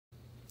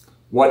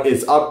What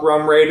is up,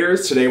 Rum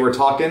Raiders? Today we're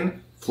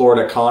talking Flor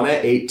de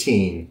Caña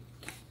 18.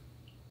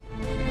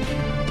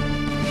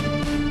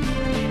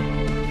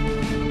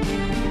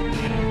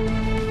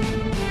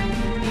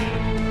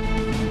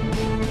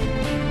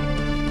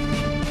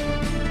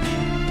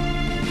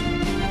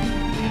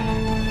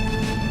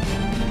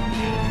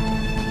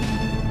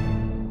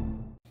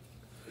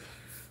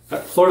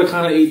 Flor de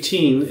Caña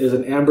 18 is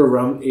an amber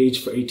rum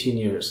aged for 18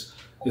 years.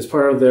 It's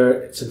part of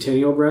their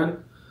Centennial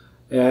brand.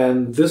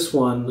 And this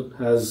one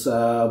has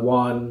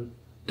won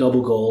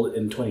double gold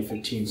in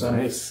 2015. So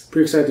nice. I'm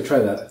pretty excited to try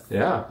that.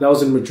 Yeah. That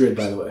was in Madrid,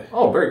 by the way.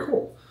 Oh, very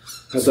cool.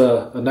 Has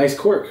a nice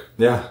cork.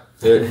 Yeah.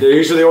 They're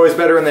usually always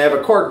better when they have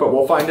a cork, but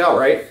we'll find out,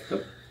 right?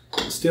 Yep.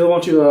 Steele, why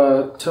don't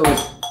you tell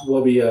us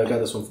what we got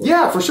this one for?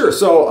 Yeah, for sure.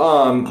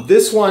 So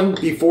this one,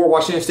 before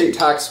Washington State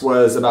tax,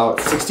 was about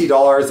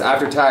 $60.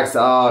 After tax,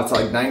 it's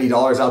like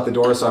 $90 out the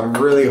door. So I'm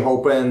really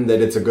hoping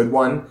that it's a good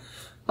one.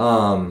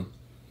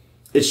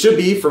 It should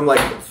be from like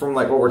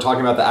what we're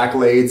talking about, the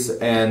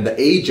accolades and the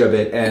age of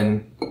it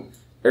and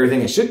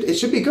everything. It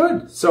should be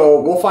good.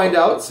 So we'll find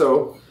out.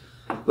 So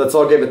let's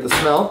all give it the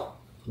smell.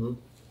 Mm-hmm.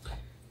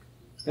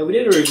 And we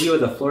did a review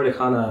of the Flor de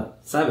Caña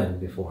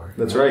 7 before.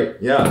 That's right.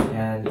 Yeah.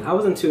 And I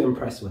wasn't too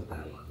impressed with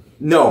that one.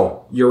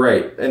 No, you're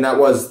right. And that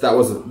was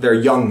their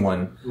young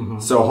one. Mm-hmm.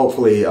 So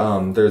hopefully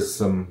there's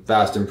some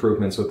vast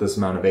improvements with this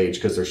amount of age,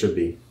 because there should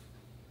be.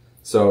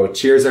 So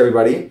cheers,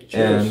 everybody.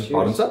 Cheers.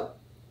 Bottoms up.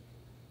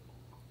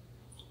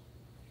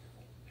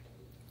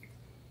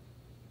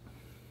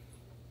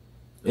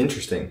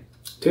 Interesting.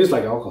 Tastes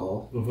like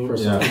alcohol. Mm-hmm.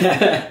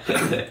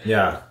 Yeah.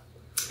 Yeah.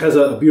 Has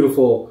a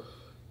beautiful,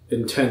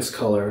 intense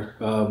color.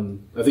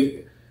 I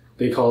think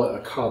they call it a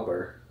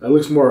copper. It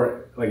looks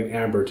more like an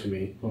amber to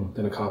me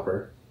than a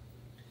copper.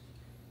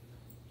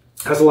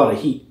 Has a lot of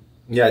heat.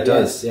 Yeah, it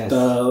does. Yes.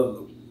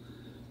 The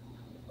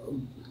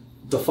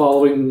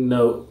following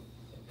note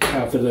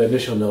after the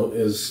initial note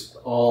is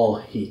all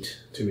heat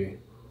to me.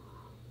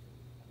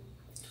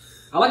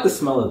 I like the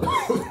smell of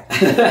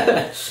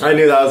this. I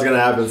knew that was going to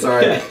happen.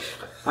 Sorry.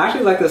 I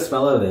actually like the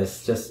smell of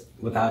this just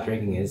without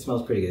drinking it. It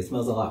smells pretty good. It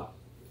smells a lot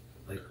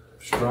like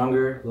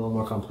stronger, a little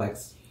more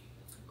complex.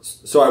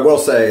 So I will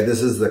say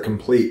this is the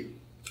complete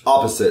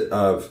opposite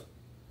of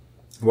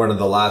one of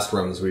the last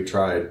rums we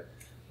tried.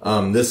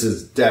 This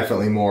is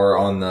definitely more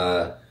on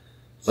the,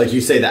 like you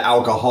say, the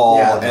alcohol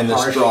and the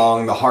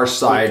strong, the harsh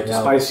side.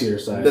 The spicier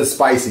side. The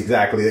spice,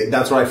 exactly.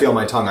 That's what I feel in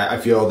my tongue. I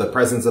feel the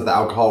presence of the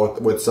alcohol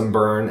with some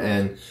burn.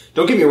 And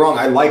don't get me wrong,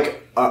 I like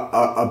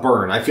a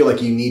burn. I feel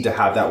like you need to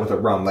have that with a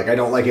rum. Like, I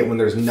don't like it when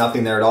there's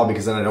nothing there at all,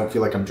 because then I don't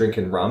feel like I'm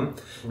drinking rum.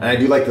 And I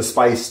do like the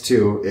spice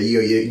too.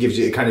 It gives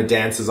you, it kind of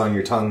dances on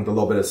your tongue, the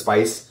little bit of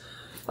spice.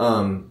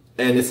 And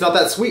it's not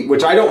that sweet,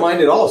 which I don't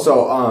mind at all.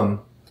 So,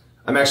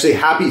 I'm actually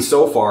happy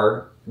so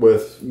far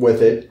with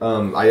it.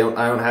 I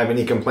don't have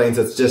any complaints.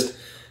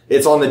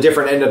 It's on the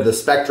different end of the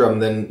spectrum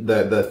than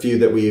the few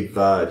that we've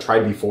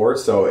tried before.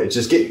 So it's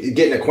just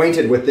getting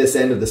acquainted with this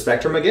end of the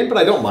spectrum again, but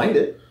I don't mind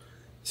it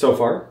so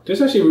far.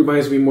 This actually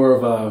reminds me more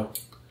of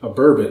a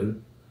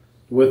bourbon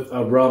with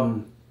a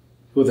rum,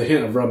 with a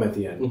hint of rum at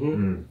the end.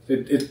 Mm-hmm.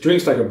 It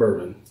drinks like a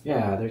bourbon.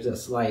 Yeah, there's a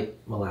slight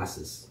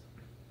molasses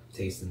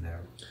taste in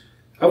there.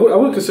 I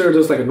would consider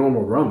this like a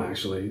normal rum,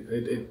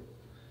 actually.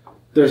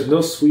 There's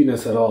no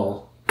sweetness at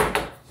all.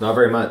 Not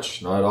very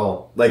much. Not at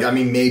all. Like, I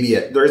mean, maybe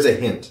there is a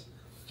hint.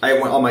 I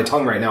went on my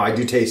tongue right now. I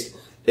do taste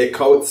it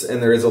coats,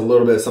 and there is a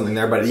little bit of something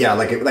there. But yeah,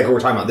 like we're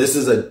talking about, this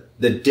is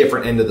the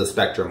different end of the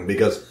spectrum,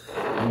 because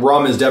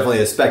rum is definitely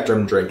a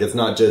spectrum drink. It's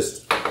not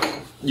just,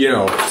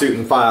 suit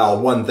and file,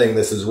 one thing,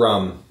 this is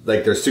rum.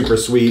 Like, they're super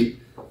sweet,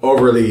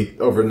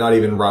 not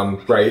even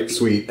rum, right?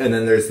 Sweet. And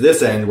then there's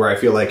this end where I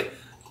feel like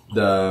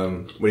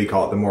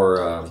the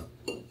more,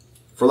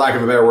 for lack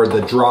of a better word,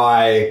 the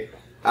dry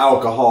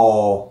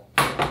alcohol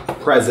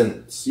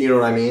presence, you know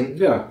what I mean?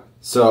 Yeah.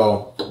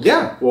 So,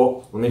 yeah,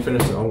 well, let me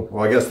finish. Oh,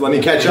 well, I guess let me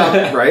catch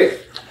up, right?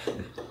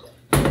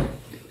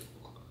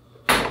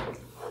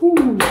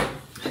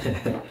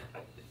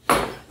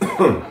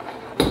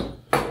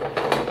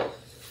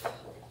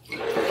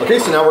 Okay,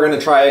 so now we're going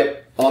to try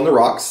it on the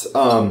rocks.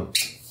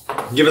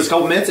 Give us a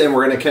couple minutes, and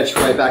we're going to catch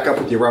right back up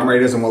with you, Rum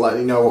Raiders, and we'll let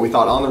you know what we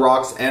thought on the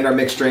rocks and our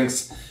mixed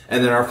drinks,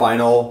 and then our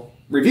final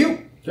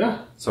review.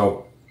 Yeah.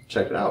 So,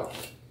 check it out.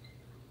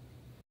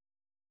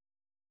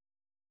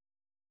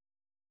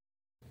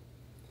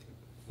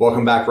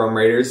 Welcome back, Rum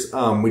Raiders.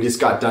 We just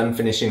got done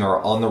finishing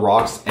our On the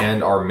Rocks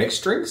and our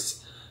mixed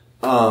drinks.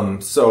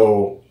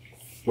 So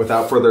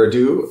without further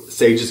ado,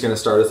 Sage is going to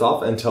start us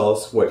off and tell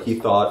us what he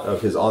thought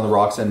of his On the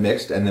Rocks and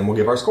mixed, and then we'll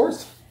give our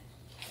scores.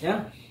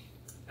 Yeah.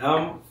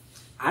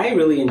 I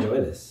really enjoy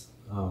this.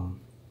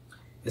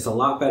 It's a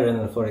lot better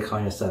than the Flor de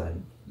Caña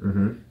 7.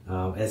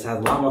 Mm-hmm. It has a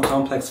lot more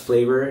complex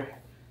flavor.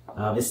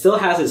 It still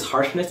has its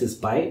harshness, its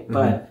bite,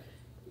 but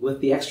with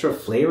the extra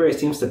flavor, it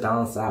seems to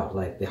balance out.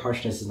 Like, the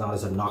harshness is not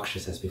as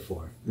obnoxious as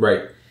before.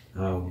 Right.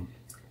 So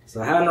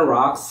I had it on the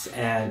rocks,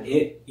 and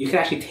you can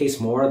actually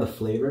taste more of the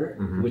flavor,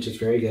 which is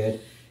very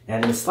good.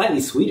 And it's slightly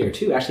sweeter,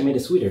 too. Actually made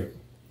it sweeter.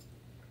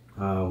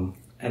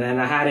 And then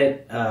I had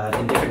it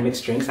in different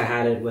mixed drinks. I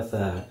had it with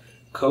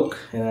Coke,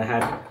 and I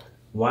had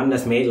one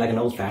that's made like an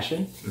old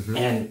fashioned,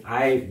 and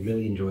I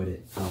really enjoyed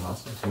it.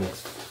 It's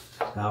mixed.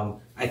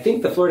 I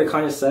think the Flor de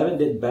Caña 7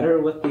 did better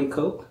with the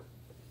Coke.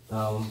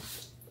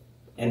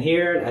 And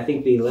here, I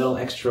think the little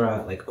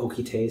extra like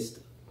oaky taste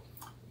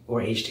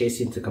or aged taste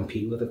seemed to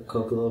compete with the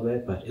Coke a little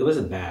bit, but it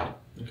wasn't bad.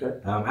 Okay.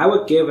 I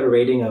would give it a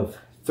rating of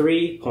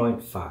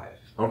 3.5.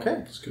 Okay.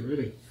 That's a good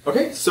rating.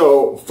 Okay,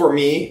 so for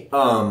me,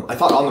 I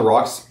thought On the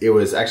Rocks, it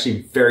was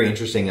actually very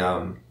interesting.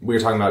 We were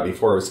talking about it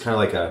before. It was kind of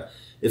like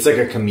it's like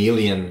a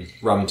chameleon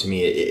rum to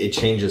me. It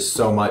changes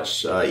so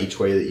much each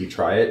way that you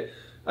try it.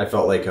 I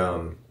felt like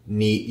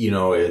neat, you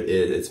know,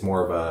 it's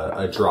more of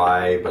a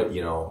dry, but,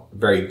 you know,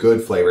 very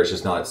good flavor. It's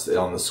just not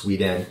on the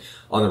sweet end.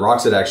 On the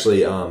Rocks, it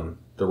actually,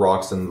 the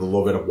rocks and the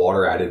little bit of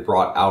water added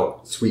brought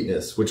out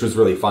sweetness, which was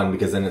really fun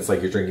because then it's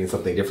like you're drinking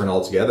something different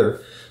altogether.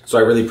 So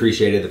I really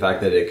appreciated the fact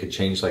that it could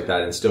change like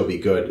that and still be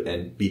good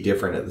and be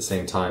different at the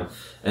same time.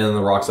 And on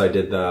the Rocks, I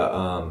did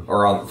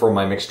for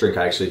my mixed drink,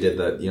 I actually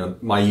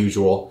did my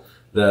usual,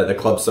 the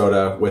club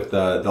soda with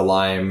the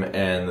lime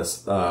and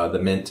the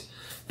mint.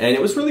 And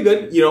it was really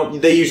good. You know,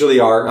 they usually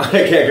are. I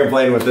can't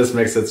complain with this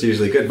mix. It's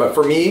usually good. But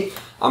for me,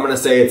 I'm going to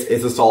say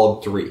it's a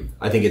solid 3.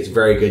 I think it's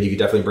very good. You can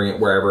definitely bring it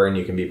wherever and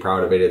you can be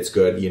proud of it. It's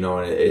good, you know,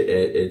 and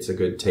it's a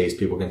good taste.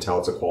 People can tell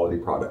it's a quality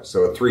product.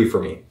 So a 3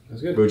 for me.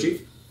 That's good.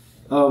 Bucci?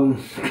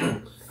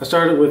 I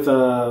started with,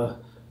 so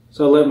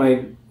I let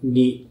my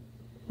neat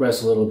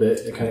rest a little bit.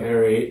 It kind of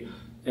aerate.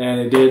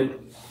 And it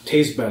did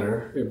taste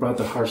better. It brought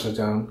the harshness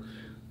down.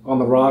 On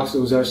the Rocks, it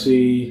was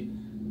actually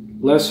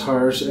less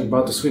harsh and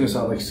brought the sweetness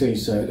out, like Sadie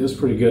said. It was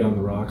pretty good on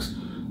the Rocks.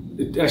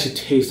 It actually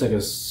tastes like a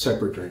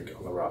separate drink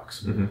on the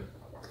Rocks. Mm-hmm.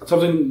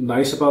 Something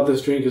nice about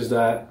this drink is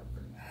that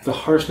the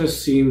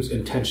harshness seems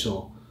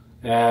intentional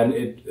and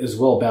it is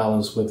well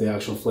balanced with the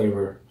actual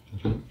flavor.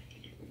 Mm-hmm.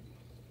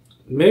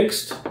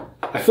 Mixed,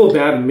 I feel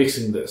bad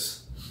mixing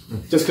this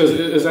just because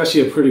it's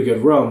actually a pretty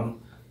good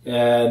rum,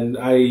 and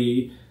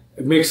I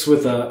mixed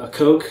with a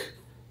Coke.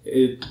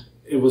 It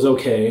was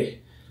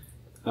okay.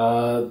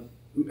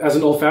 As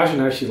an old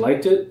fashioned, I actually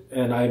liked it,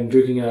 and I'm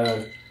drinking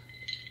a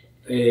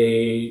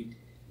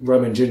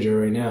rum and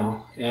ginger right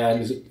now,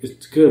 and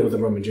it's good with the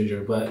rum and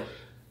ginger. But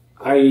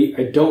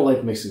I don't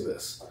like mixing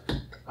this.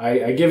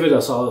 I give it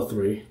a solid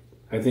 3.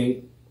 I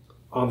think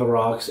On the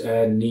Rocks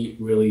and Neat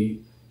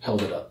really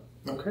held it up.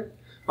 Okay.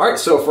 All right.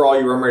 So for all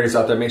you rum raters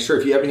out there, make sure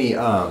if you have any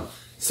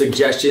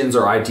suggestions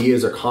or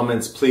ideas or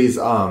comments, please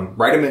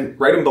write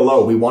them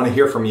below. We want to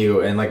hear from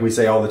you, and like we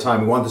say all the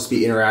time, we want this to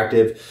be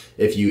interactive.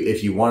 If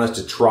you want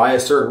us to try a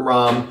certain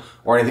rum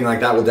or anything like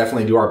that, we'll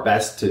definitely do our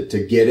best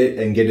to get it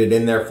and get it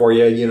in there for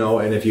you, you know.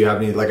 And if you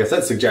have any, like I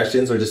said,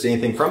 suggestions or just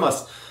anything from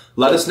us,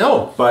 let us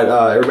know. But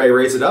everybody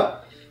raise it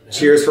up.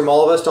 Cheers from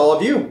all of us to all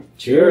of you.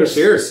 Cheers.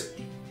 Cheers.